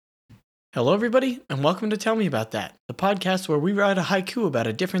Hello, everybody, and welcome to Tell Me About That, the podcast where we write a haiku about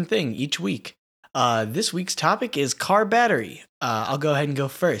a different thing each week. This week's topic is car battery. I'll go ahead and go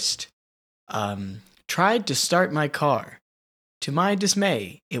first. Tried to start my car. To my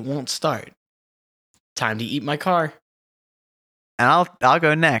dismay, it won't start. Time to eat my car. And I'll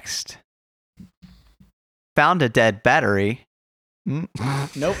go next. Found a dead battery.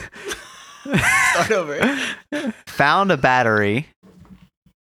 Nope. Start over. Found a battery.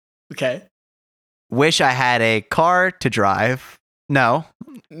 Okay. Wish I had a car to drive. No.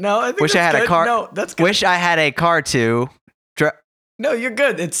 No, I think Wish that's I had good. a car. No, that's good. Wish I had a car to drive. No, you're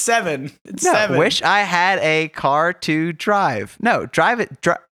good. It's 7. It's No. 7. Wish I had a car to drive. No. Drive it.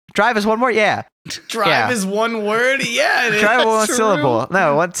 Drive is one more. Yeah. Drive yeah. is one word. Yeah, it Drive is. one True. syllable.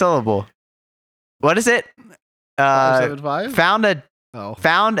 No, one syllable. What is it? 575?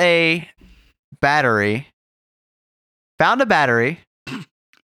 Found a battery. Found a battery.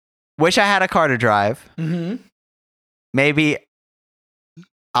 Wish I had a car to drive. Mm-hmm. Maybe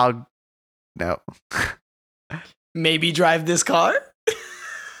I'll... No. Maybe drive this car?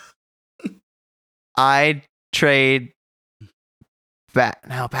 I'd trade...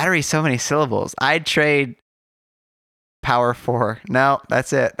 No, battery, so many syllables. I'd trade power for... No,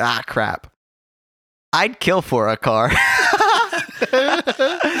 that's it. Ah, crap. I'd kill for a car.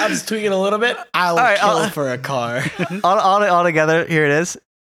 I'm just tweaking a little bit. I'll kill for a car. all together, here it is.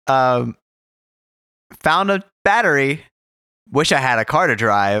 Found a battery. Wish I had a car to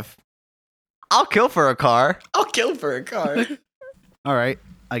drive. I'll kill for a car. I'll kill for a car. All right.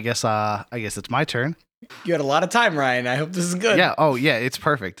 I guess it's my turn. You had a lot of time, Ryan. I hope this is good. Yeah. Oh, yeah. It's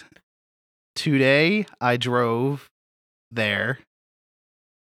perfect. Today I drove there.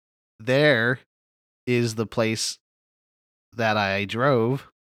 There is the place that I drove.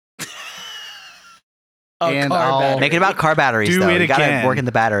 And car battery. Make it about car batteries, Do though. it You gotta again. work in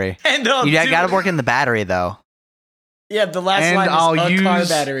the battery. And You gotta work in the battery, though. Yeah, the last And line is I'll a car use-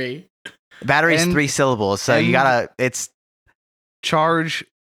 battery. Battery's And- 3 syllables, so you and- gotta... It's... Charge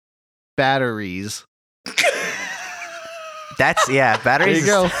batteries. That's... Yeah, batteries...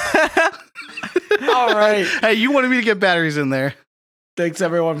 There you go. All right. Hey, you wanted me to get batteries in there. Thanks,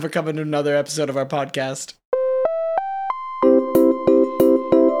 everyone, for coming to another episode of our podcast.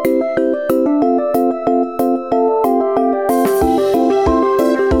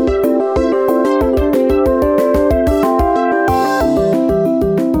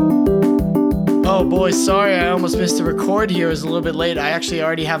 Oh boy, sorry, I almost missed the record here. It was a little bit late. I actually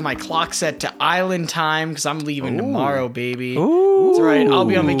already have my clock set to island time because I'm leaving tomorrow, baby. Ooh. That's right. I'll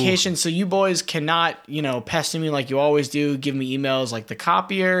be on vacation, so you boys cannot, pester me like you always do. Give me emails like the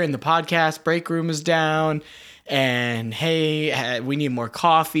copier and the podcast break room is down, and hey, we need more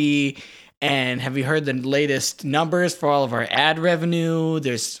coffee. And have you heard the latest numbers for all of our ad revenue?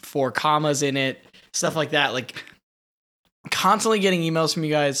 There's 4 commas in it, stuff like that. Like, constantly getting emails from you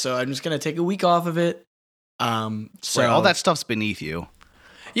guys, so I'm just gonna take a week off of it. So Right, all that stuff's beneath you.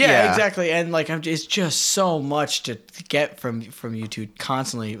 yeah, Yeah. exactly. And like, it's just so much to get from you two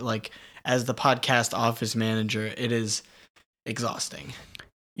constantly. Like, as the podcast office manager, it is exhausting.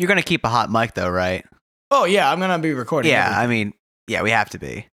 You're gonna keep a hot mic, though, right? Oh yeah, I'm gonna be recording. Yeah, everything. I mean... Yeah, we have to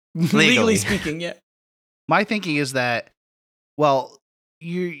be. legally legally. speaking, yeah. My thinking is that, well,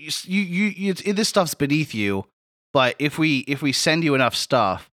 you this stuff's beneath you, but if we send you enough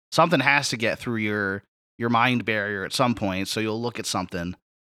stuff, something has to get through your mind barrier at some point, so you'll look at something.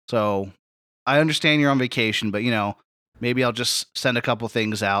 So I understand you're on vacation, but maybe I'll just send a couple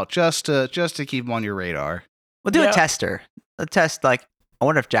things out just to keep them on your radar. We'll do Yeah. a tester. A test, like... I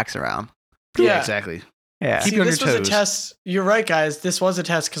wonder if Jack's around. Yeah. Exactly. Yeah. Keep See, you on this your was toes. a test. You're right, guys. This was a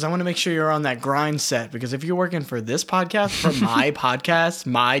test because I want to make sure you're on that grind set. Because if you're working for this podcast, for my podcast,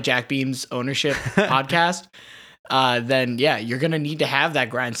 my Jack Beams ownership podcast, then yeah, you're gonna need to have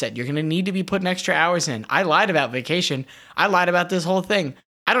that grind set. You're gonna need to be putting extra hours in. I lied about vacation. I lied about this whole thing.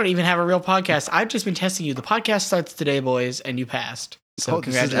 I don't even have a real podcast. I've just been testing you. The podcast starts today, boys, and you passed. So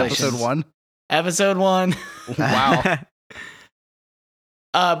This is congratulations. episode 1. Episode 1. Wow.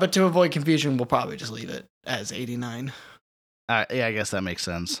 But to avoid confusion, we'll probably just leave it as 89. Yeah, I guess that makes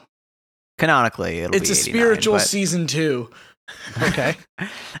sense. Canonically, it'll It's be a 89, spiritual but season 2. Okay.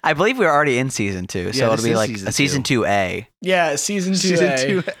 I believe we're already in season 2, so Yeah, it'll this be is like season a season 2A. Yeah, season 2. Season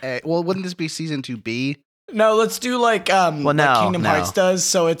 2. Well, wouldn't this be season 2B? No, let's do like like no, Kingdom no. Hearts does.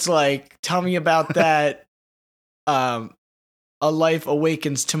 So it's like, tell me about that. A life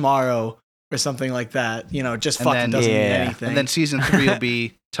awakens tomorrow, or something like that. Just And fucking then- doesn't mean Yeah. anything. And then season 3 will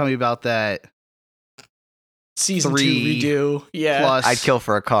be tell me about that season 3 2 redo. Yeah. plus I'd kill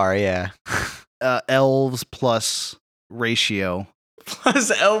for a car, yeah. elves plus ratio.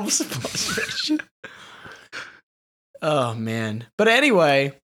 plus elves plus fish. Oh man. But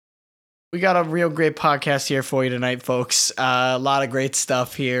anyway, we got a real great podcast here for you tonight, folks. A lot of great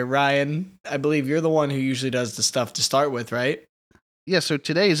stuff here. Ryan, I believe you're the one who usually does the stuff to start with, right? Yeah, so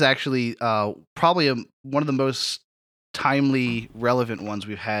today is actually probably one of the most timely, relevant ones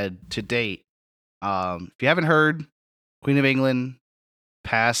we've had to date. If you haven't heard, Queen of England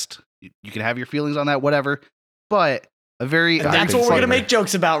passed. You can have your feelings on that, whatever. But a very And that's what we're going to make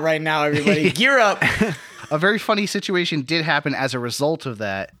jokes about right now, everybody. Gear up. a very funny situation did happen as a result of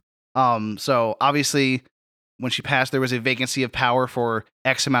that. So obviously, when she passed, there was a vacancy of power for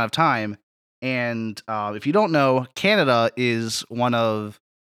X amount of time. And if you don't know, Canada is one of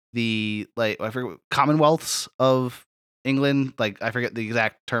the I forget commonwealths of England. Like I forget the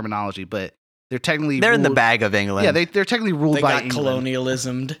exact terminology, but they're in the bag of England. Yeah, they're technically ruled They by got England.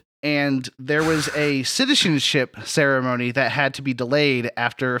 colonialismed. And there was a citizenship ceremony that had to be delayed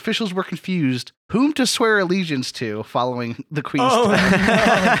after officials were confused whom to swear allegiance to following the Queen's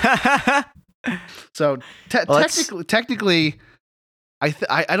death. So technically,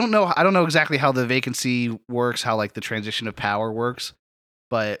 I don't know exactly how the vacancy works, how like the transition of power works,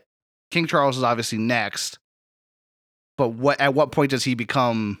 but King Charles is obviously next. But at what point does he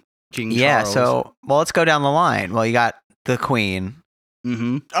become King Charles? Yeah. So let's go down the line. Well, you got the Queen.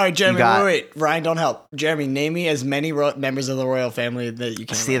 Mm-hmm. All right, Jeremy, wait. Ryan, don't help. Jeremy, name me as many members of the royal family that you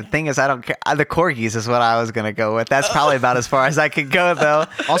can. See, the thing is, I don't care. The corgis is what I was going to go with. That's probably about as far as I could go, though.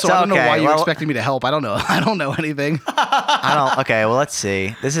 Also, I don't know why you're expecting me to help. I don't know. I don't know anything. Okay, well, let's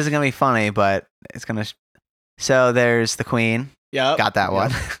see. This isn't going to be funny, but it's going to. So there's the Queen. Yep. Got that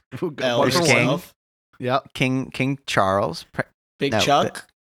one. Elvis There's King. himself. Yep. King Charles. Big Chuck.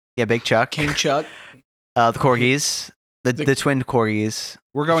 Big Chuck. King Chuck. The corgis. The twin corgis.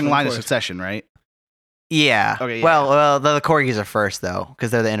 We're going line of succession, right? Yeah. Okay. Yeah. Well, the corgis are first though, because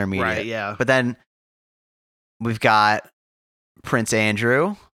they're the intermediate. Right. Yeah. But then we've got Prince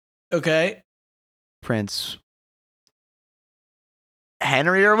Andrew, Okay. Prince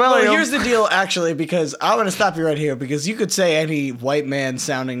Henry or William. Well, here's the deal, actually, because I want to stop you right here because you could say any white man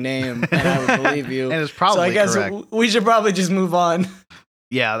sounding name and I would believe you. And it's probably so I guess correct. we should probably just move on.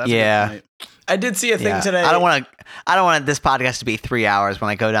 Yeah. That's Yeah. A good point. I did see a thing today. I don't want this podcast to be 3 hours when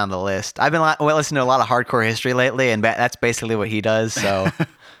I go down the list. I've been listening to a lot of hardcore history lately, and that's basically what he does. So,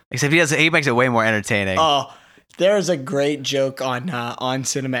 except he makes it way more entertaining. Oh, there's a great joke on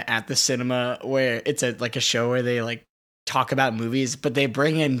Cinema at the Cinema where it's a show where they like talk about movies, but they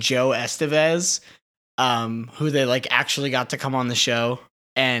bring in Joe Estevez, who they like actually got to come on the show,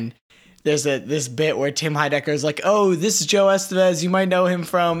 and there's this bit where Tim Heidecker is like, "Oh, this is Joe Estevez. You might know him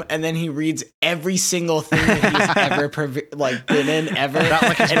from," and then he reads every single thing that he's ever been in ever. Not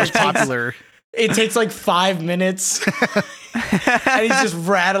like his And most popular. It takes like 5 minutes, and he's just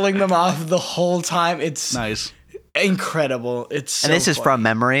rattling them off the whole time. It's Nice. incredible. It's so and this is funny. from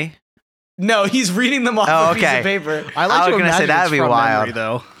memory. No, he's reading them off a piece okay. of paper. I was to gonna say imagine that'd it's be from wild. memory,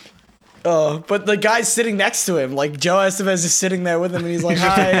 though. Oh, but the guy's sitting next to him. Like Joe Estevez is sitting there with him, and he's like,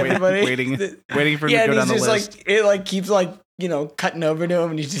 "Hi, everybody." waiting for him to Yeah, go and down the he's list. just like it like keeps like cutting over to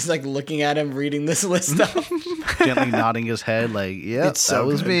him, and he's just like looking at him, reading this list stuff. Gently nodding his head, like, "Yep, It's so that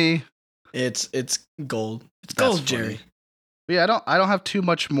was good. me." It's gold. It's That's gold, funny. Jerry. But yeah, I don't have too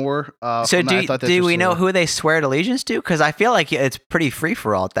much more. So from that. I thought that's do just we know a- who they swear allegiance to? Because I feel like it's pretty free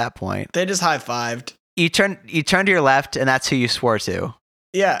for all at that point. They just high fived. You turn to your left, and that's who you swore to.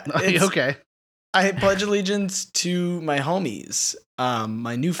 Yeah. it's- Okay. I pledge allegiance to my homies,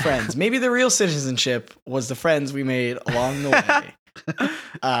 my new friends. Maybe the real citizenship was the friends we made along the way.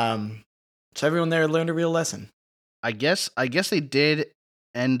 So everyone there learned a real lesson. I guess they did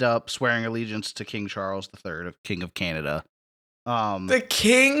end up swearing allegiance to King Charles III, King of Canada. The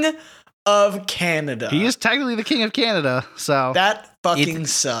King of Canada. He is technically the King of Canada, so That fucking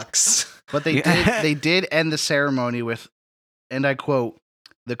sucks. but they did end the ceremony with, and I quote,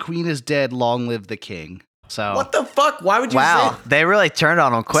 "The Queen is dead, long live the King." So What the fuck? Why would you Wow, they really turned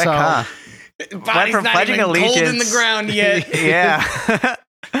on him quick, So- huh? say body's from not pledging even cold in the allegiance- ground yet? Yeah.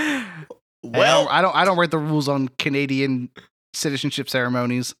 Well, I don't write the rules on Canadian citizenship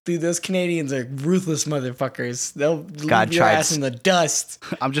ceremonies. dude, those Canadians are ruthless motherfuckers. They'll God leave your tried ass in the dust.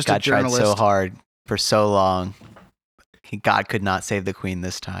 I'm just God a journalist. tried so hard for so long. God could not save the Queen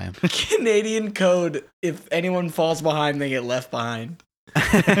this time. Canadian code, if anyone falls behind, they get left behind.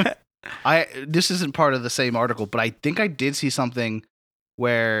 This isn't part of the same article, but I think I did see something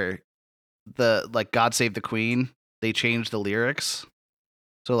where the "God Save the Queen" they changed the lyrics.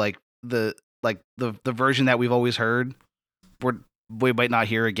 So the version that we've always heard, we might not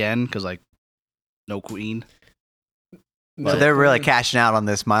hear again because no Queen. So they're really cashing out on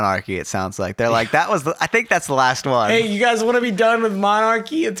this monarchy. It sounds like they're like I think that's the last one. Hey, you guys want to be done with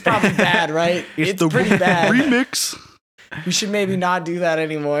monarchy? It's probably bad, right? It's pretty bad. Remix. We should maybe not do that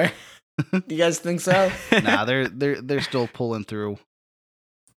anymore. You guys think so? Nah, they're still pulling through.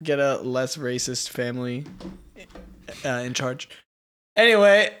 Get a less racist family in charge.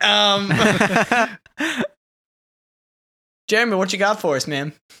 Anyway, Jeremy, what you got for us,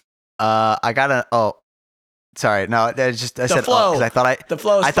 man? I got a. Oh, sorry. No, I said flow. because I thought The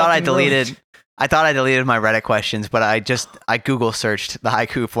flow. I thought I deleted. I thought I deleted my Reddit questions, but I Google searched the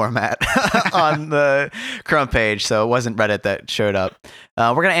haiku format on the Chrome page, so it wasn't Reddit that showed up.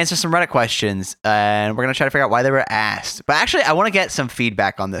 We're gonna answer some Reddit questions, and we're gonna try to figure out why they were asked. But actually, I want to get some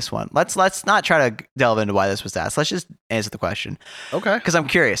feedback on this one. Let's not try to delve into why this was asked. Let's just answer the question. Okay. Because I'm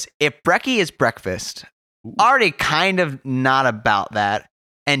curious. If brekkie is breakfast, already kind of not about that,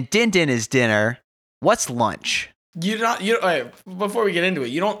 and din din is dinner, what's lunch? Wait, before we get into it,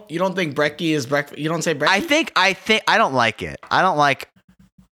 you don't think brekkie is breakfast? You don't say brekkie? I don't like it. I don't like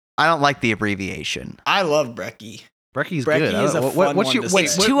the abbreviation. I love brekkie. Brekkie's Brekkie good. is a fun one to say.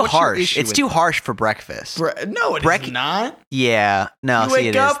 It's too harsh. It's too harsh for breakfast. No, it is not. Yeah, no. You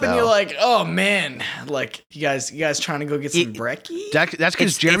wake up and you're like, oh man, like you guys trying to go get some brekkie? That's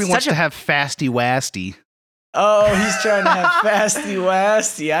because Jeremy wants to have fasty wasty. Oh, he's trying to have fasty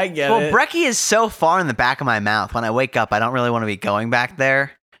wasty. I get it. Well, brekkie is so far in the back of my mouth. When I wake up, I don't really want to be going back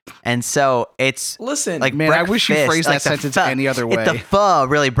there. And so it's like, man, I wish you phrased that sentence any other way. The pho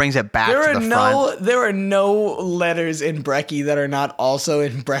really brings it back to the front. There are no letters in brekkie that are not also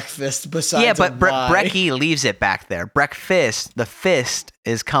in breakfast besides but brekkie leaves it back there. Breakfast, the fist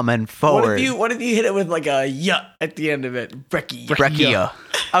is coming forward. What if you hit it with like a "ya" at the end of it? Brekkie. Brekkie.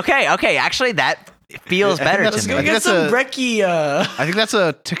 Okay. Actually, that feels better to me. Let's go get some brekkie. I think that's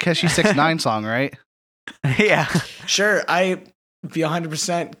a Takeshi 6ix9ine song, right? Yeah. Sure. I be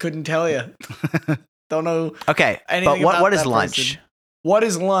 100% couldn't tell you. Don't know. Okay, but what is lunch? Person. What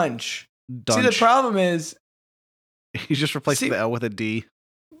is lunch? Dunch. See, the problem is you just replaced the L with a D.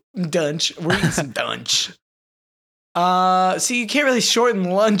 Dunch. We're eating some dunch. See, you can't really shorten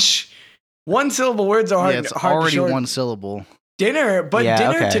lunch. One syllable words are hard. Yeah, it's hard already to shorten. one syllable. Dinner, but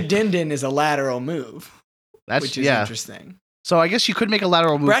dinner to din din is a lateral move. Which is interesting. So I guess you could make a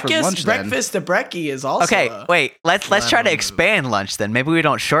lateral move for lunch then. Breakfast to brekkie is also okay. Wait, let's try to expand lunch then. Maybe we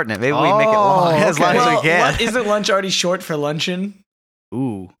don't shorten it. Maybe we make it long as long as we can. Isn't lunch already short for luncheon?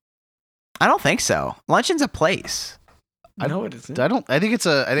 Ooh, I don't think so. Luncheon's a place. No, it isn't. I think it's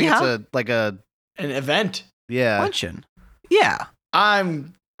a an event. Yeah, luncheon. Yeah, I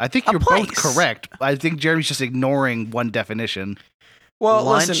think you're both correct. I think Jeremy's just ignoring one definition. Well,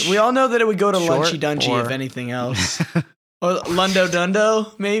 listen, we all know that it would go to lunchy dunchy if anything else. Or Lundo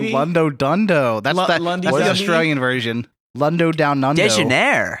Dundo, maybe? Lundo Dundo. That's the Australian version. Lundo down Nundo.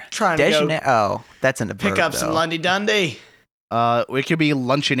 Dejeuner. Dejeuner. Oh, that's in the Pick up some Lundy Dundee. It could be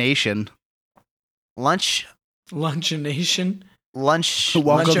Lunchination. Lunch. Lunchination. Lunch.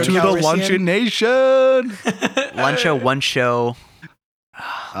 Welcome to the Lunchination. Luncho, one show.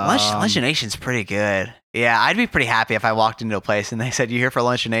 Lunchination's pretty good. Yeah, I'd be pretty happy if I walked into a place and they said, "You here for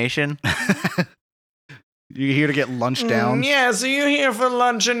Lunchination?" You're here to get lunch down? Yeah, so you're here for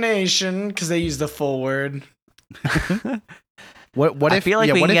Lunchination, because they use the full word. What if, I feel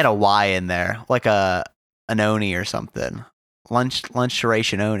like we can get a Y in there, like an Oni or something.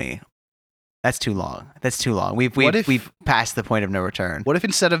 Lunchuration Oni. That's too long. We've passed the point of no return. What if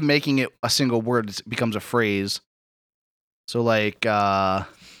instead of making it a single word, it becomes a phrase? So like, what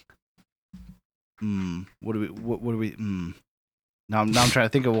do we? Now I'm trying to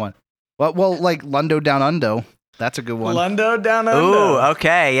think of one. Well, like Lundo down Undo. That's a good one. Lundo down Undo. Ooh,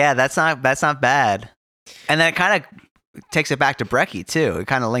 okay, yeah, that's not bad. And then it kind of takes it back to brekkie too. It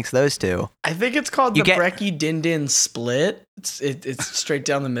kind of links those two. I think it's called the brekkie din din split. It's straight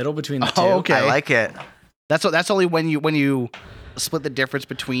down the middle between the two. Oh, okay, I like it. That's only when you split the difference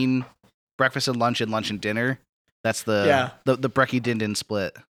between breakfast and lunch and dinner. That's the brekkie din din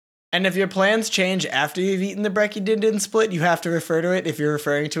split. And if your plans change after you've eaten the brekkie din din split, you have to refer to it, if you're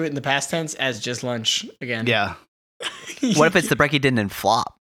referring to it in the past tense, as just lunch again. Yeah. What if it's the brekkie din din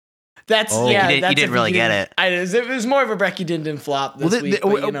flop? That's you didn't really get it. It was more of a brekkie din din flop this week.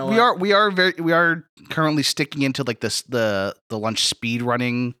 But you know we are currently sticking into like the lunch speed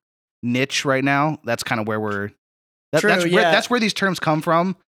running niche right now. That's kind of where we're. That's where these terms come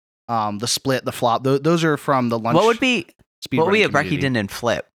from. The split, the flop. Those are from the lunch. What would be a brekkie din din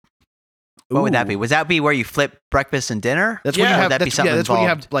flip? What would that be? Would that be where you flip breakfast and dinner? That's when you have. That's when you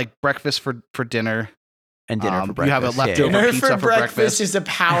have like breakfast for dinner, And dinner for breakfast. You have a leftover Dinner pizza for for breakfast breakfast. is a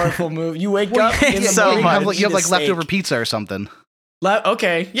powerful move. You wake up in the so morning, much. You have like eat a leftover steak. pizza or something.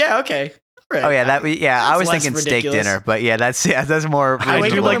 Okay, yeah, okay. Right. Oh yeah, I That's was less thinking steak ridiculous. dinner, but yeah, that's more. I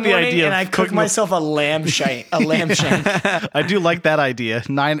wake up reasonable. in like the the morning idea and of I cook cooking myself a lamb shank. A lamb shank. I do like that idea.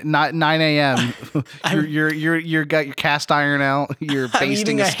 9 a.m. You're got your cast iron out. You're I'm basting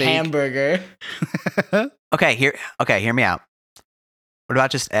eating a a steak. hamburger. Okay, hear me out. What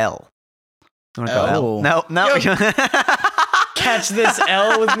about just L? You wanna go Oh. L? No. Yo. Catch this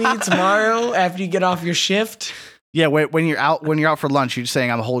L with me tomorrow after you get off your shift. Yeah, when you're out for lunch, you're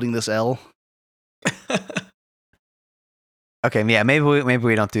saying I'm holding this L. Okay, yeah, maybe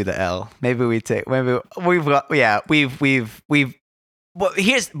we don't do the L. Maybe we've well,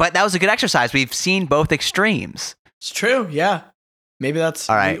 but that was a good exercise. We've seen both extremes. It's true, yeah. Maybe that's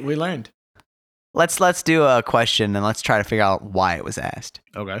All right. we learned. Let's do a question and let's try to figure out why it was asked.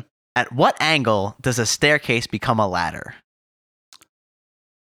 Okay. At what angle does a staircase become a ladder?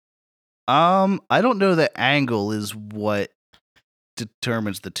 I don't know that angle is what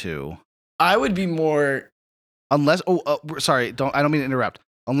determines the two. I would be more Unless sorry, I don't mean to interrupt.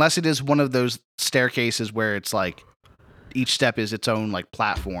 Unless it is one of those staircases where it's like each step is its own like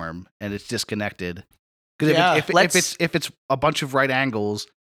platform and it's disconnected. Because Yeah, if it's a bunch of right angles,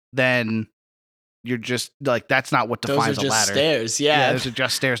 then you're just like that's not what those defines are a just ladder. stairs. Yeah, Yeah. those are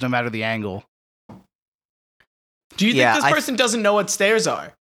just stairs no matter the angle. Do you Yeah, think this I- person doesn't know what stairs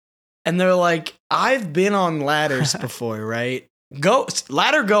are? And they're like, I've been on ladders before, right?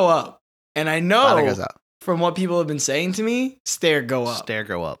 Ladder go up. And I know Ladder goes up. from what people have been saying to me, stair go up. Stair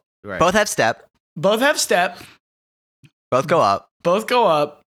go up. Right. Both have step. Both have step, Both go up. both go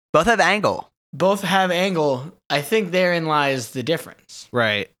up, Both have angle. both have angle. I think therein lies the difference.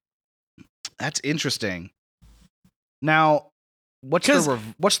 Right. That's interesting. Now, what's 'Cause-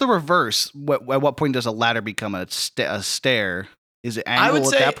 the reverse? At what point does a ladder become a stair? Is it I would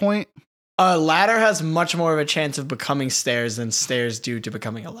angle at say- that point? A ladder has much more of a chance of becoming stairs than stairs do to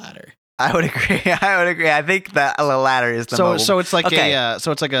becoming a ladder. I would agree. I think that a ladder is the So it's like Okay. a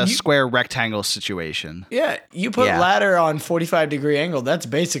You- square rectangle situation. Yeah, you put Yeah. ladder on 45-degree angle, that's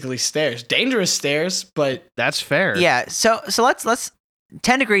basically stairs. Dangerous stairs, but That's fair. Yeah. So let's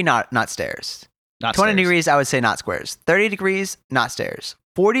 10-degree not stairs. Not 20 stairs. degrees I would say not squares. 30 degrees not stairs.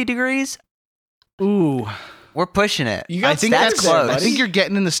 40 degrees Ooh, we're pushing it. you got I think stairs that's there, close. I buddy. think you're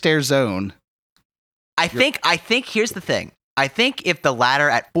getting in the stair zone. I think here's the thing. I think if the ladder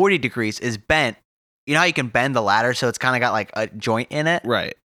at 40 degrees is bent, you know how you can bend the ladder so it's kind of got like a joint in it?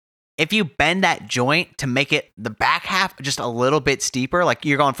 Right. If you bend that joint to make it the back half just a little bit steeper, like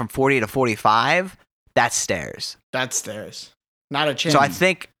you're going from 40 to 45, that's stairs. That's stairs. Not a chin. So I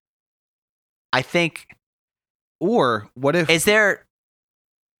think Or what if is there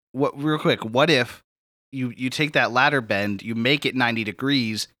real quick, what if you take that ladder bend, you make it 90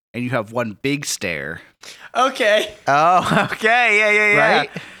 degrees and you have one big stair, Okay. Oh, okay. Yeah. right?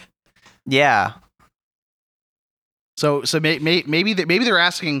 Yeah. So maybe they're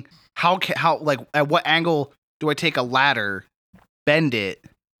asking how like at what angle do I take a ladder, bend it?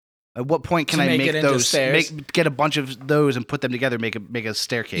 At what point can To I make make it into those stairs? get a bunch of those and put them together, make a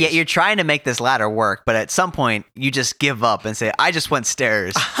staircase? Yeah, you're trying to make this ladder work, but at some point you just give up and say, I just want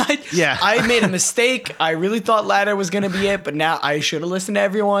stairs. Yeah. I made a mistake. I really thought ladder was going to be it, but now I should have listened to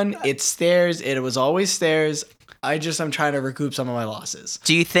everyone. It's stairs. It was always stairs. I'm trying to recoup some of my losses.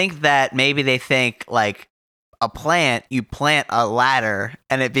 Do you think that maybe they think like you plant a ladder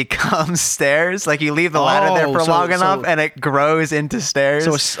and it becomes stairs? Like you leave the ladder there Oh, for so- long enough so- and it grows into stairs?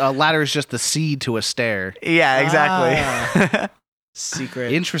 So a ladder is just the seed to a stair. yeah, exactly.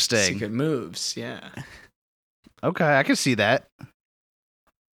 Secret. Interesting. Secret moves. Yeah. Okay, I can see that.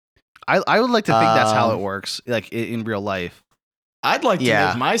 I would like to think that's how it Um, works, like in real life. I'd like to Yeah.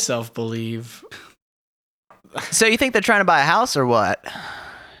 make myself believe. So you think they're trying to buy a house or what?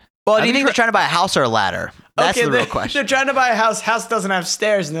 Well, do you think they're trying to buy a house or a ladder? That's the real they're question. trying to buy a house. House doesn't have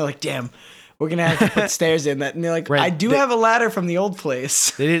stairs, and they're like, "Damn, we're gonna have to put stairs in that." And they're like, Right. "I do have a ladder from the old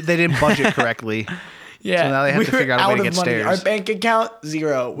place." They didn't budget correctly. Yeah, So now they have to were figure out a way to of get money. stairs. Our bank account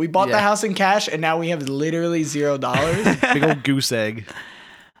 $0. We bought the Yeah. house in cash, and now we have literally $0. Big old goose egg.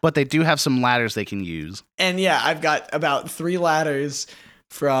 But they do have some ladders they can use. And yeah, I've got about 3 ladders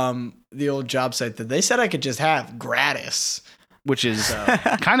from the old job site that they said I could just have gratis. Which is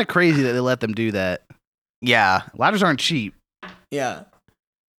kind of crazy that they let them do that. Yeah, Ladders aren't cheap. Yeah.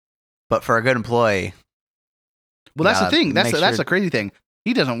 but for a good employee, Well, that's the gotta thing. That's make that's sure- the crazy thing.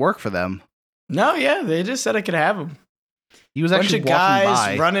 He doesn't work for them. No, yeah, they just said I could have them. He was Bunch actually of walking guys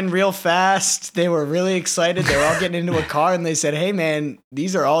by. running real fast. They were really excited. They were all getting into a car, and they said, "Hey, man,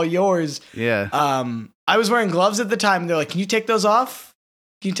 these are all yours." Yeah. I was wearing gloves at the time. They're like, "Can you take those off?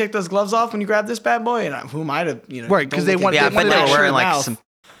 Can you take those gloves off when you grab this bad boy?" And who am I to, Right, 'cause they want- Yeah, they but they wanted were wearing like mouth. some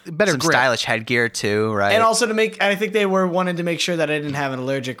Better grip. stylish headgear too, right? And also I think they wanted to make sure that I didn't have an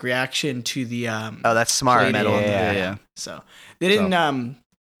allergic reaction to the oh, that's smart. plate metal. Yeah. So they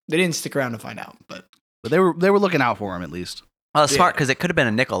didn't stick around to find out, but But they were looking out for him at least. Well, it's smart Yeah. because it could have been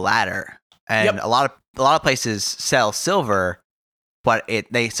a nickel ladder, and Yep. a lot of places sell silver, but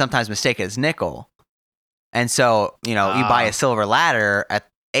they sometimes mistake it as nickel, and so you buy a silver ladder at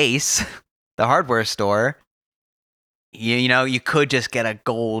Ace, the hardware store. You could just get a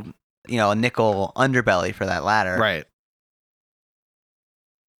gold, a nickel underbelly for that ladder. Right.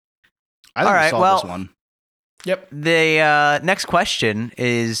 I think All we right, solved well- this one. yep. The next question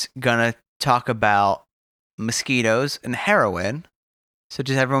is gonna talk about mosquitoes and heroin. So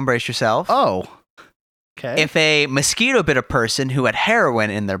just everyone brace yourself. Oh. Okay. If a mosquito bit a person who had heroin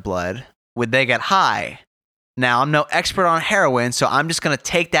in their blood, would they get high? Now, I'm no expert on heroin, so I'm just going to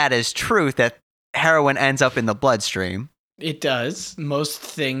take that as truth that heroin ends up in the bloodstream. It does. Most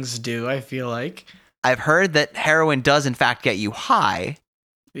things do, I feel like. I've heard that heroin does, in fact, get you high,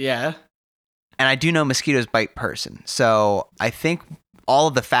 Yeah. and I do know mosquitoes bite person. So I think all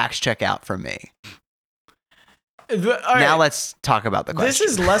of the facts check out for me. Now let's talk about the question. This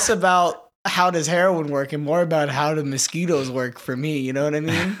is less about how does heroin work and more about how do mosquitoes work for me. You know what I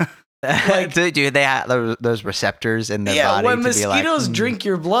mean? like- do they have those receptors in their Yeah, body when to be like, mosquitoes drink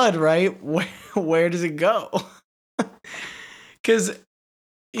your blood, right? Where does it go? Because,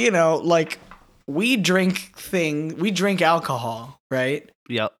 like we drink alcohol, right?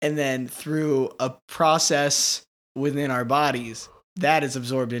 Yep. And then through a process within our bodies, that is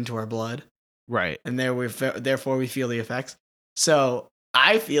absorbed into our blood. Right. And therefore we feel the effects. So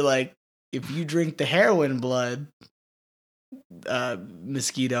I feel like if you drink the heroin blood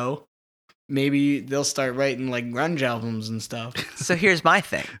mosquito, maybe they'll start writing like grunge albums and stuff. So here's my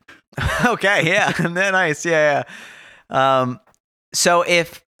thing. Okay, yeah, nice, yeah. So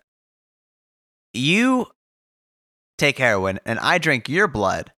if you take heroin and I drink your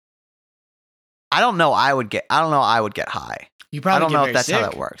blood, I don't know. I would get high. You I probably don't get know very if that's sick. how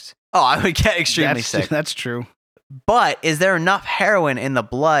that works. Oh, I would get extremely sick. That's true. But is there enough heroin in the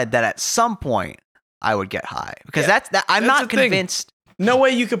blood that at some point I would get high? Because Yeah, I'm that's not the thing. convinced. No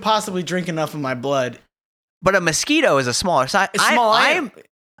way you could possibly drink enough of my blood. But a mosquito is a smaller size. It's small.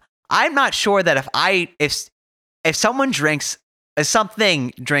 I'm not sure that if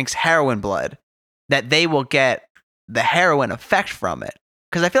something drinks heroin blood, that they will get the heroin effect from it.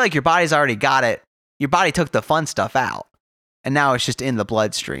 Because I feel like your body's already got it. Your body took the fun stuff out, and now it's just in the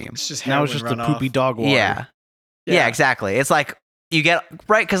bloodstream. It's just Now it's heroin just the poopy runoff. dog water. Yeah, exactly. It's like you get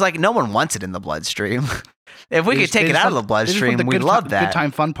right because like no one wants it in the bloodstream. If we They could just- take they it just out of want- the they just want bloodstream, the we'd good love ti- that. Good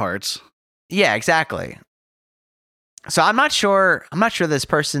time fun parts. Yeah, exactly. So I'm not sure this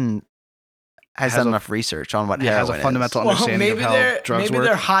person has Has done a- enough research on what Yeah, has heroin a fundamental is. Well, understanding maybe of how they're drugs maybe work.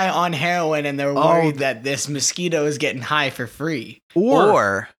 they're high on heroin and they're worried that this mosquito is getting high for free.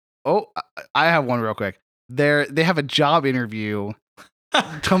 Or I have one real quick. They have a job interview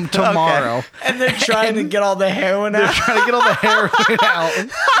tomorrow. And they're trying to get all the heroin They're out. trying to get all the heroin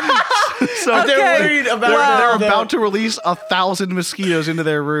out. So They're worried about they're the- about to release 1,000 mosquitoes into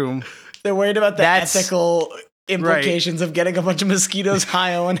their room. They're worried about the That's- ethical implications of getting a bunch of mosquitoes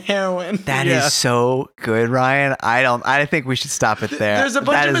high on heroin. that is Yeah. so good, Ryan. I think we should stop it there. There's a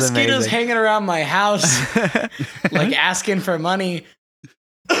bunch That of is mosquitoes amazing. hanging around my house, like asking for money,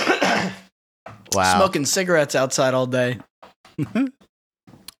 Wow. smoking cigarettes outside all day.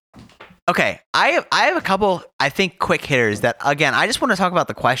 Okay, I have a couple, I think, quick hitters that, again, I just want to talk about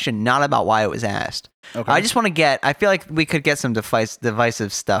the question, not about why it was asked. Okay. I just want to I feel like we could get some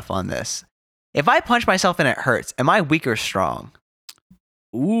divisive stuff on this. If I punch myself and it hurts, am I weak or strong?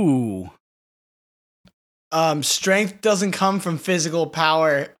 Ooh. Strength doesn't come from physical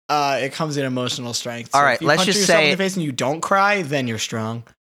power. It comes in emotional strength. All right, if you let's punch just yourself say- in the face and you don't cry, then you're strong.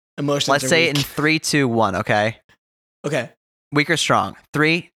 Emotions Let's are say it weak. in 3, 2, 1, okay? Okay. Weak or strong?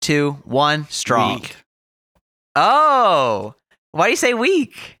 3, 2, 1, strong. Weak. Oh, why do you say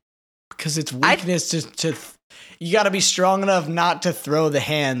weak? Because it's weakness to you got to be strong enough not to throw the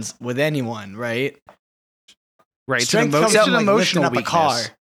hands with anyone, right? Right. Strength it's comes an from like, lifting emotional up a weakness.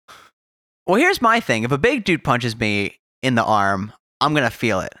 car. Well, here's my thing. If a big dude punches me in the arm, I'm going to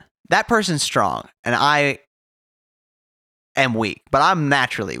feel it. That person's strong, and I am weak, but I'm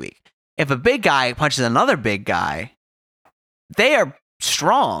naturally weak. If a big guy punches another big guy, they are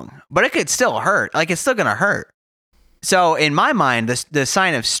strong, but it could still hurt. Like, it's still going to hurt. So, in my mind, the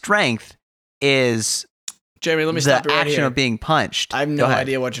sign of strength is Jeremy, let me the stop you right action here. of being punched. I have Go no ahead.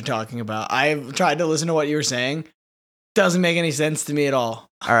 idea what you're talking about. I've tried to listen to what you were saying. Doesn't make any sense to me at all.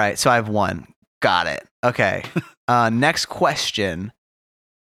 All right, so I have one. Got it. Okay. Next question.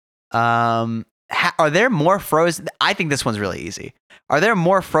 Are there more frozen? I think this one's really easy. Are there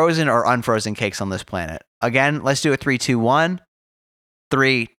more frozen or unfrozen cakes on this planet? Again, let's do a 3, 2, 1.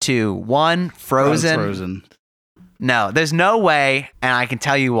 3, 2, 1. Frozen. Frozen. No, there's no way, and I can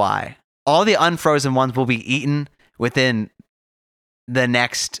tell you why. All the unfrozen ones will be eaten within the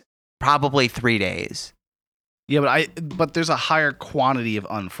next probably 3 days. Yeah, but there's a higher quantity of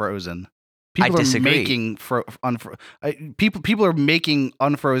unfrozen. People disagree. are making people are making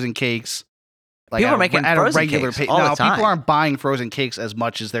unfrozen cakes. Like People are making at frozen a regular cakes pace. all the No, time. people aren't buying frozen cakes as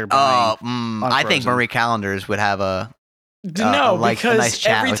much as they're buying. I think unfrozen. Marie Callender's would have a No, like a because nice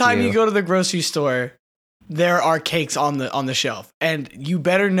chat every with time you. you go to the grocery store, there are cakes on the shelf, and you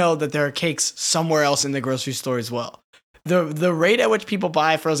better know that there are cakes somewhere else in the grocery store as well. The rate at which people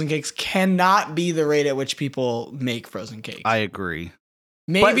buy frozen cakes cannot be the rate at which people make frozen cakes. I agree.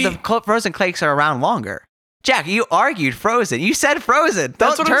 Maybe But the frozen cakes are around longer. Jack, you argued frozen. You said frozen.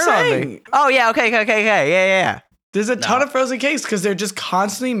 That's Don't what I'm turn on me. saying. Oh yeah, okay. Yeah. there's a ton No. of frozen cakes because they're just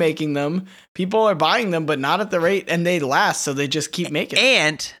constantly making them. People are buying them, but not at the rate, and they last, so they just keep making them.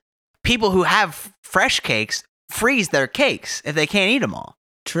 And people who have fresh cakes freeze their cakes if they can't eat them all.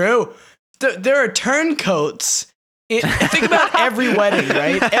 True. There are turncoats. Think about every wedding,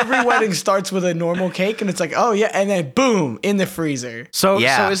 right? Every wedding starts with a normal cake, and it's like, oh yeah, and then boom, in the freezer. So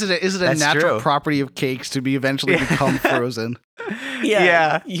Yeah, is it a that's natural true. property of cakes to be eventually become frozen?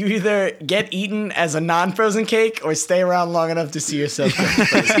 Yeah. You either get eaten as a non-frozen cake or stay around long enough to see yourself get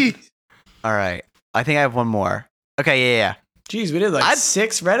frozen. All right. I think I have one more. Okay, yeah. Jeez, we did like I'd-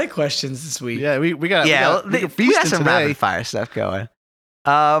 6 Reddit questions this week. Yeah, we got Yeah, we got we feasting got some today. rapid fire stuff going.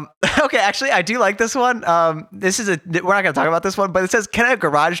 Okay, actually, I do like this one. We're not gonna talk about this one, but it says, "Can a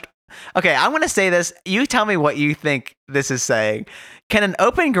garage?" Okay, I'm gonna say this. You tell me what you think this is saying. Can an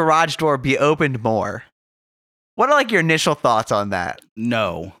open garage door be opened more? What are like your initial thoughts on that?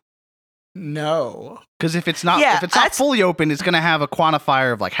 No. No. Because if it's not Yeah, if it's not that's- fully open, it's gonna have a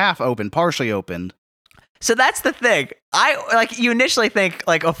quantifier of like half open, partially opened. So that's the thing. You initially think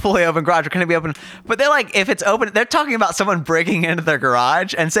like a fully open garage, can it be open? But they're like, if it's open, they're talking about someone breaking into their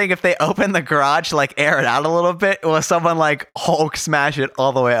garage and saying if they open the garage, to, like air it out a little bit, will someone like Hulk smash it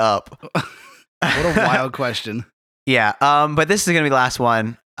all the way up? What a wild question. Yeah. But this is gonna be the last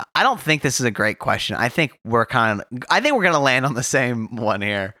one. I don't think this is a great question. I think we're gonna land on the same one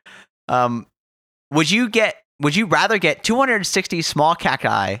here. Would you rather get 260 small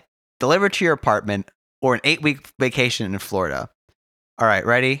cacti delivered to your apartment or an 8-week vacation in Florida? All right,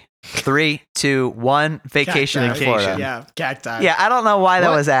 ready? 3, 2, 1. Vacation in Cacti. Florida. Yeah, cacti. Yeah, I don't know why that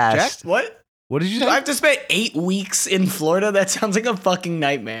What, was asked. What? What did you Do I say? have to spend 8 weeks in Florida? That sounds like a fucking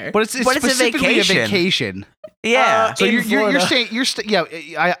nightmare. But it's But it's a specifically a vacation. vacation. Yeah. So In you're Florida. saying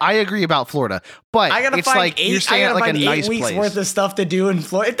yeah, I agree about Florida, but I gotta it's find like you're staying at like a nice 8 weeks place. worth of stuff to do in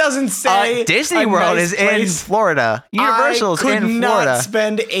Florida. It doesn't say Disney a World nice is in place. Florida. Universal's I could in not Florida.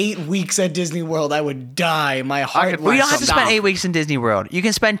 spend 8 weeks at Disney World. I would die. My heart. could would Well, you don't have to stop. spend 8 weeks in Disney World. You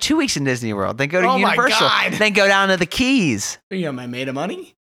can spend 2 weeks in Disney World, then go to Oh my Universal, God. then go down to the Keys. Am I made of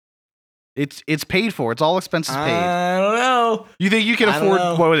money? It's paid for. It's all expenses paid. I don't know. You think you can I don't afford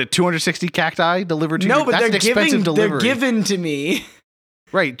know. what was it, 260 cacti delivered to No, you? but That's an they're expensive giving. They're delivery. given to me.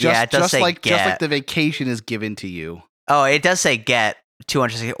 Right, Yeah, it does just say like get. the vacation is given to you. Oh, it does say get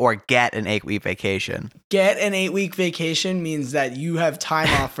 260 or get an 8-week vacation. Get an 8-week vacation means that you have time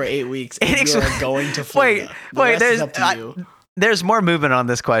off for 8 weeks It and you're ex- going to Florida. The wait, rest is there's up to you. there's more movement on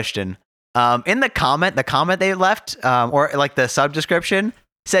this question. In the comment they left, or like the sub description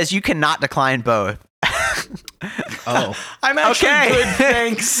says you cannot decline both. Oh, I'm actually Okay. good,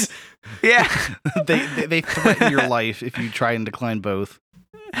 thanks. Yeah. they threaten your life if you try and decline both.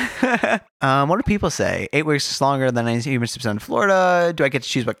 What do people say? 8 weeks is longer than any human in Florida. Do I get to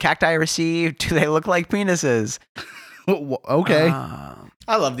choose what cacti I receive? Do they look like penises? Okay.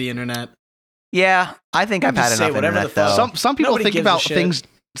 I love the internet. Yeah, I think You I've can had just say enough whatever internet the fuck. though. Some people Nobody think gives a about shit. things.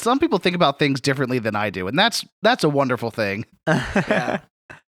 Some people think about things differently than I do, and that's a wonderful thing. Yeah.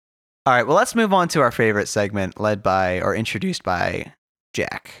 All right, well, let's move on to our favorite segment, led by or introduced by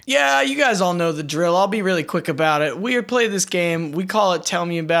Jack. Yeah, you guys all know the drill. I'll be really quick about it. We play this game. We call it "Tell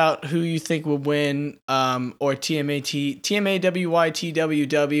Me About Who You Think Would Win," or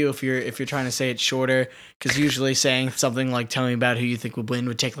TMAWYTWW if you're trying to say it shorter. Because usually saying something like "Tell me about who you think would win"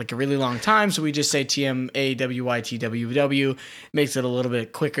 would take like a really long time. So we just say TMAWYTWW. Makes it a little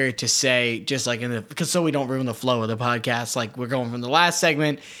bit quicker to say, just like so we don't ruin the flow of the podcast. Like we're going from the last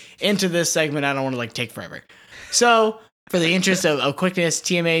segment into this segment. I don't want to like take forever. So. For the interest of quickness,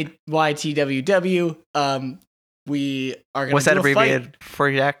 TMAYTWW. We are going to. What's that abbreviated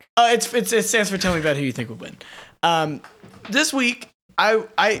for, Jack? It stands for "Tell Me About Who You Think Would Win." This week,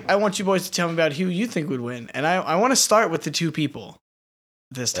 I want you boys to tell me about who you think would win, and I want to start with the two people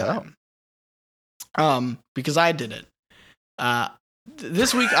this time. Because I did it.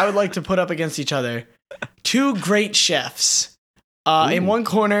 This week, I would like to put up against each other two great chefs. In one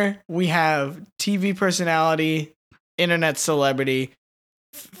corner, we have TV personality, internet celebrity,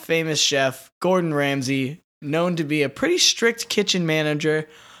 famous chef Gordon Ramsay, known to be a pretty strict kitchen manager.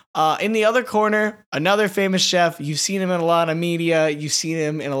 In the other corner, another famous chef. You've seen him in a lot of media. You've seen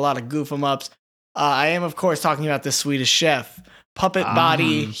him in a lot of goof-em-ups. I am, of course, talking about the Swedish chef. Puppet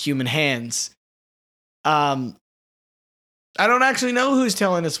body, human hands. I don't actually know who's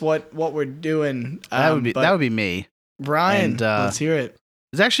telling us what we're doing. That would be me. Brian, let's hear it.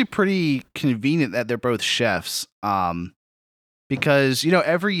 It's actually pretty convenient that they're both chefs. Because,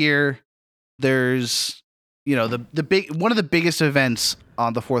 every year there's, the big one of the biggest events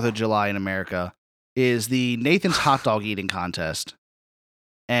on the 4th of July in America is the Nathan's hot dog eating contest.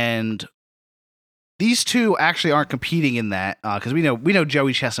 And these two actually aren't competing in that because we know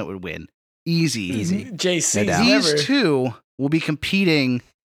Joey Chestnut would win. Easy. JC. No doubt. These two will be competing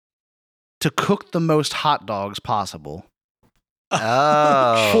to cook the most hot dogs possible.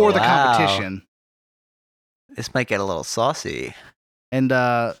 Oh, For the wow. competition. This might get a little saucy. And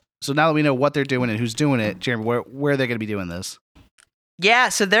so now that we know what they're doing and who's doing it, Jeremy, where are they going to be doing this? Yeah,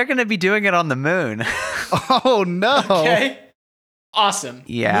 so they're going to be doing it on the moon. Oh, no. Okay. Awesome.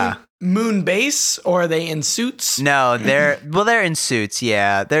 Yeah. Moon base, or are they in suits? No, they're in suits.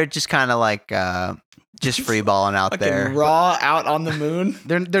 Yeah, they're just kind of like just free balling out Fucking there. raw out on the moon.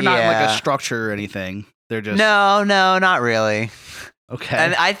 They're not in like a structure or anything. They're just No, not really. Okay.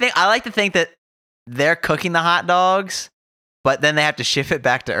 And I like to think that they're cooking the hot dogs, but then they have to ship it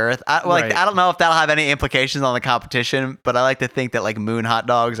back to Earth. Right. I don't know if that'll have any implications on the competition, but I like to think that like moon hot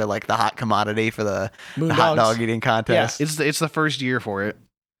dogs are like the hot commodity for the hot dog eating contest. It's the first year for it.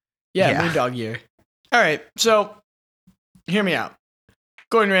 Yeah, moon dog year. All right, so hear me out.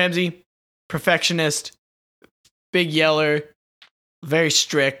 Gordon Ramsay, perfectionist, big yeller, very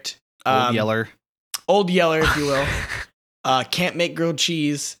strict. Old yeller, if you will. Can't make grilled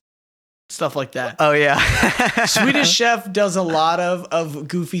cheese, stuff like that. Oh yeah. Swedish chef does a lot of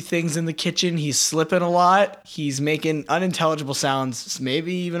goofy things in the kitchen. He's slipping a lot. He's making unintelligible sounds,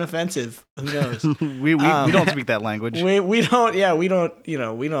 maybe even offensive. Who knows? we don't speak that language. We don't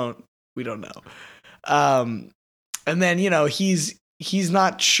know. And then he's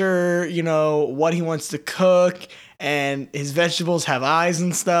not sure what he wants to cook, and his vegetables have eyes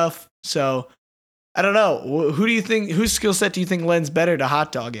and stuff. So I don't know. Whose skill set do you think lends better to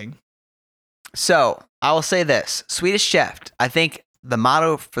hot dogging? So I will say this: Swedish Chef. I think the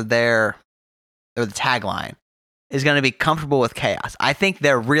motto for the tagline is going to be comfortable with chaos. I think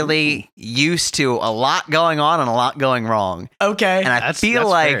they're really used to a lot going on and a lot going wrong. Okay, and I feel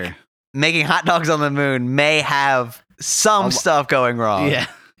like fair. Making hot dogs on the moon may have some stuff going wrong. Yeah,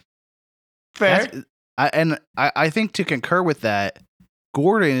 fair. I think to concur with that,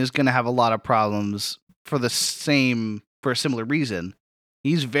 Gordon is going to have a lot of problems for a similar reason.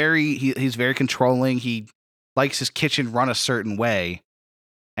 He's very controlling. He likes his kitchen run a certain way,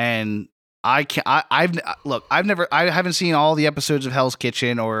 and I haven't seen all the episodes of Hell's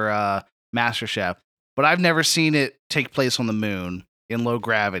Kitchen or MasterChef, but I've never seen it take place on the moon in low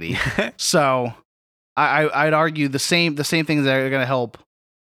gravity. So I'd argue the same things that are going to help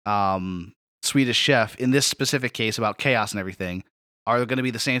Swedish Chef in this specific case about chaos and everything are going to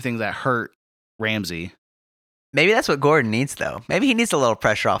be the same things that hurt Ramsay. Maybe that's what Gordon needs, though. Maybe he needs a little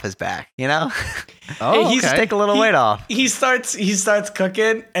pressure off his back, Oh, he needs to take a little weight off. He starts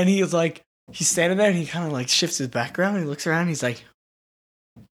cooking, and he's standing there, and he kind of like shifts his background, and he looks around, and he's like,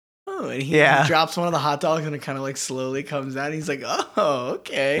 oh, and he drops one of the hot dogs, and it kind of like slowly comes out. And he's like, oh,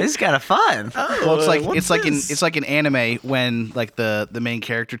 okay, this is kind of fun. Oh, well, it's like in anime when like the main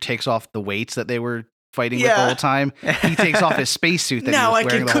character takes off the weights that they were fighting with the whole time. He takes off his spacesuit that he was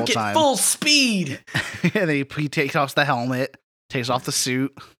wearing the whole time. Now I can cook it full speed. And then he takes off the helmet, takes off the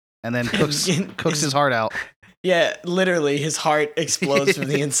suit, and then cooks his heart out. Yeah, literally, his heart explodes from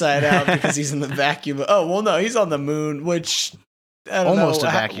the inside out because he's in the vacuum. Oh, well, no, he's on the moon, which I don't Almost know.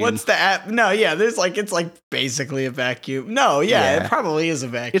 a vacuum. What's the app? No, yeah, it's like basically a vacuum. No, yeah, it probably is a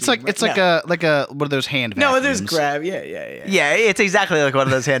vacuum. It's like no. a one of those hand No, vacuums. there's grab. Yeah. Yeah, it's exactly like one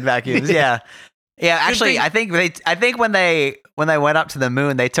of those hand vacuums. Yeah. Yeah, actually, I think when they went up to the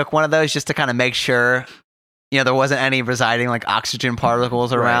moon, they took one of those just to kind of make sure, there wasn't any residing like oxygen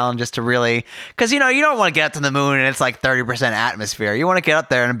particles around, just to really, because you don't want to get up to the moon and it's like 30% atmosphere. You want to get up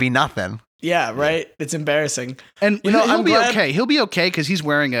there and be nothing. Yeah, right. It's embarrassing. And I'm be glad- okay. He'll be okay because he's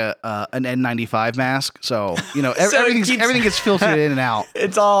wearing an N95 mask, so So everything gets filtered in and out.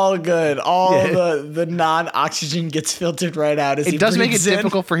 It's all good. All the non-oxygen gets filtered right out. As It he does make it breathes in.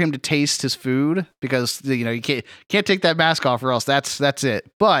 difficult for him to taste his food because you can't take that mask off or else that's it.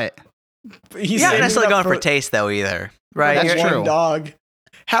 But He's You're not saving necessarily up going for taste though either, right? That's that one true. dog.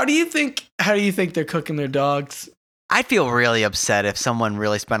 How do you think they're cooking their dogs? I feel really upset if someone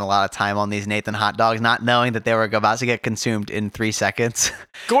really spent a lot of time on these Nathan hot dogs, not knowing that they were about to get consumed in 3 seconds.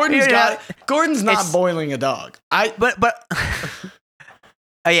 Gordon's not it's- boiling a dog. But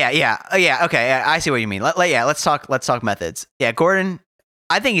okay, I see what you mean. Let's talk methods. Yeah, Gordon,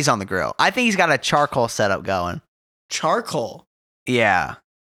 I think he's on the grill. I think he's got a charcoal setup going. Charcoal. Yeah.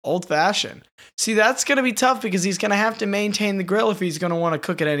 Old fashioned. See, that's going to be tough because he's going to have to maintain the grill if he's going to want to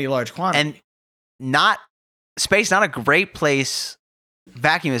cook at any large quantity. And not a great place,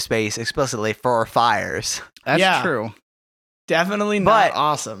 vacuum space explicitly for fires. that's true. Definitely not But-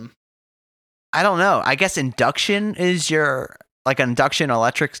 awesome. I don't know. I guess induction is your like an induction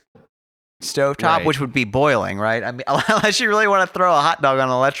electric stovetop, Right. which would be boiling, right? I mean, unless you really want to throw a hot dog on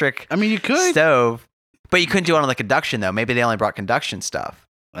an electric I mean, you could. stove, but you couldn't do it on the conduction though. Maybe they only brought conduction stuff.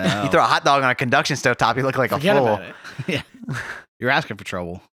 Well, You throw a hot dog on a conduction stovetop, you look like Forget a fool. about it. you're asking for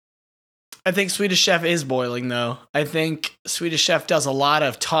trouble. I think Swedish Chef is boiling, though. I think Swedish Chef does a lot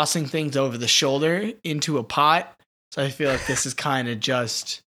of tossing things over the shoulder into a pot. So I feel like this is kind of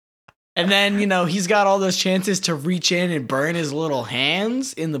just. And then, he's got all those chances to reach in and burn his little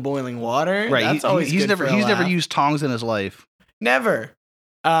hands in the boiling water. Right. That's always he's good never for a he's never laugh. used tongs in his life. Never.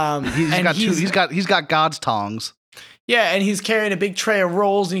 He's got God's tongs. Yeah, and he's carrying a big tray of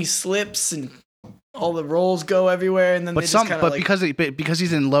rolls and he slips and all the rolls go everywhere and then they just kind of because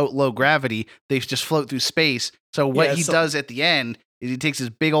he's in low gravity, they just float through space. So what he does at the end is he takes this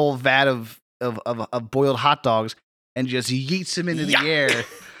big old vat of boiled hot dogs and just yeets them into the air.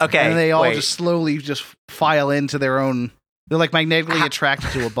 Okay, And they all wait. just slowly just file into their own. They're like magnetically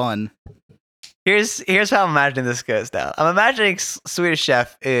attracted to a bun. Here's how I'm imagining this goes down. I'm imagining Swedish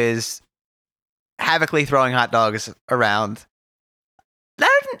Chef is havocly throwing hot dogs around. Then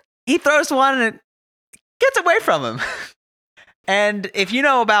he throws one and it gets away from him. And if you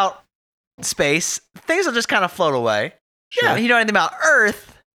know about space, things will just kind of float away. Yeah. If you know anything about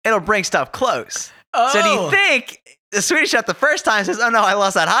Earth, it'll bring stuff close. Oh. So do you think the Swedish Chef the first time says, "Oh no, I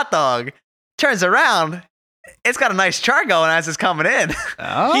lost that hot dog," turns around, it's got a nice char going as it's coming in.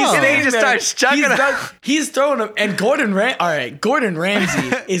 Oh, And then he just starts chugging them. He's throwing them, and Gordon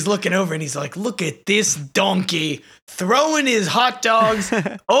Ramsay is looking over, and he's like, "Look at this donkey throwing his hot dogs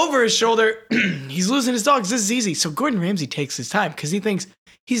over his shoulder. He's losing his dogs. This is easy." So Gordon Ramsay takes his time because he thinks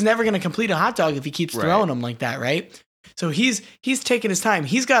he's never going to complete a hot dog if he keeps throwing them like that, right? So he's taking his time.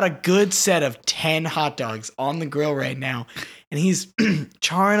 He's got a good set of 10 hot dogs on the grill right now, and he's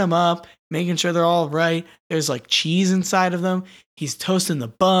charring them up, making sure they're all right. There's like cheese inside of them. He's toasting the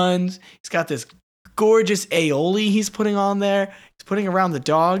buns. He's got this gorgeous aioli he's putting on there. He's putting around the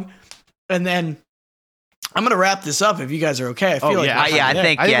dog. And then I'm going to wrap this up if you guys are okay. I feel like yeah, we're I there.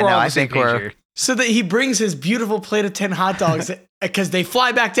 think we're all on I the same think page we're here. So that he brings his beautiful plate of 10 hot dogs because they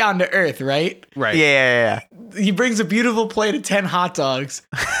fly back down to Earth, right? Right. yeah. He brings a beautiful plate of 10 hot dogs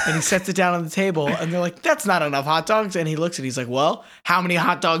and he sets it down on the table and they're like, "That's not enough hot dogs." And he looks and he's like, "Well, how many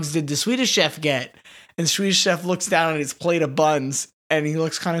hot dogs did the Swedish Chef get?" And the Swedish Chef looks down at his plate of buns and he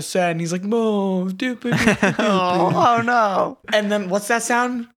looks kind of sad and he's like, "Mo, doopy, doopy, doopy." Oh no. And then what's that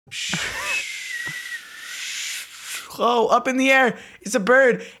sound? Oh, up in the air. It's a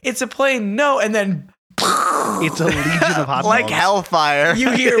bird. It's a plane. No. And then It's a legion of hot Like dogs. hellfire.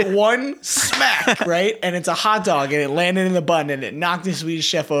 you hear one smack, right? And it's a hot dog and it landed in the bun and it knocked the Swedish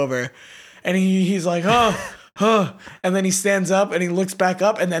Chef over. And he's like, oh. And then he stands up and he looks back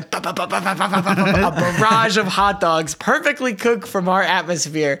up and then a barrage of hot dogs perfectly cooked from our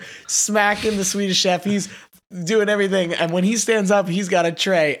atmosphere smacking the Swedish Chef. He's doing everything. And when he stands up, he's got a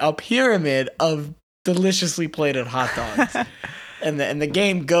tray, a pyramid of deliciously plated hot dogs. And the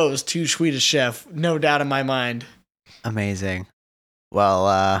game goes to Swedish Chef, no doubt in my mind. Amazing.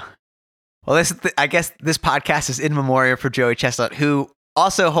 Well, Well, I guess this podcast is in memoriam for Joey Chestnut, who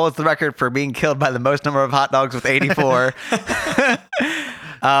also holds the record for being killed by the most number of hot dogs with 84.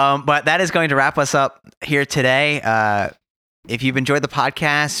 But that is going to wrap us up here today. If you've enjoyed the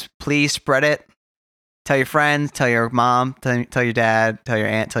podcast, please spread it. Tell your friends, tell your mom, tell your dad, tell your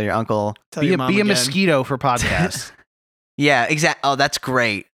aunt, tell your uncle. Be a mosquito for podcasts. Yeah, exactly. Oh, that's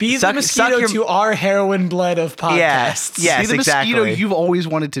great. Be the mosquito to our heroin blood of podcasts. Yes, be the exactly. mosquito you've always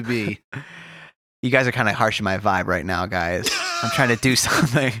wanted to be. You guys are kind of harshing my vibe right now, guys. I'm trying to do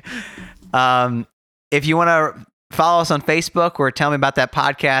something. If you want to follow us on Facebook or tell me about that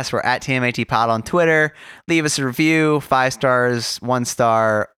podcast, we're at TMAT Pod on Twitter. Leave us a review, 5 stars, 1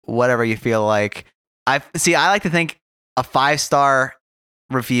 star, whatever you feel like. I like to think a 5-star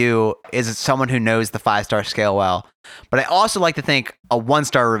review is someone who knows the 5-star scale well. But I also like to think a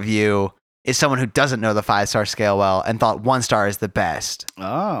 1-star review is someone who doesn't know the 5-star scale well and thought 1 star is the best.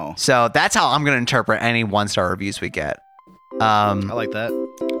 Oh. So that's how I'm going to interpret any 1-star reviews we get. I like that.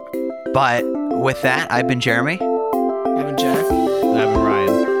 But with that, I've been Jeremy. I've been Jack. And I've been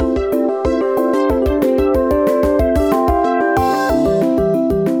Ryan.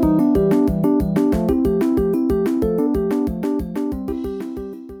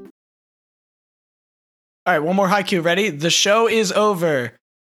 All right, one more haiku. Ready? The show is over.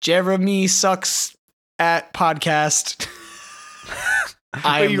 Jeremy sucks at podcast.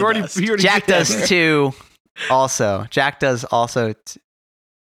 I am you the already best. Jack did does that. too. Also, Jack does also.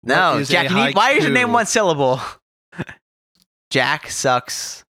 No, What is Jack. a Why is your haiku? name 1 syllable? Jack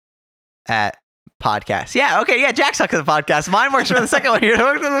sucks at podcast. Yeah. Okay. Yeah. Jack sucks at the podcast. Mine works for the second one. Yours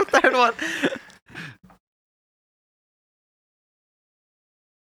works for the third one.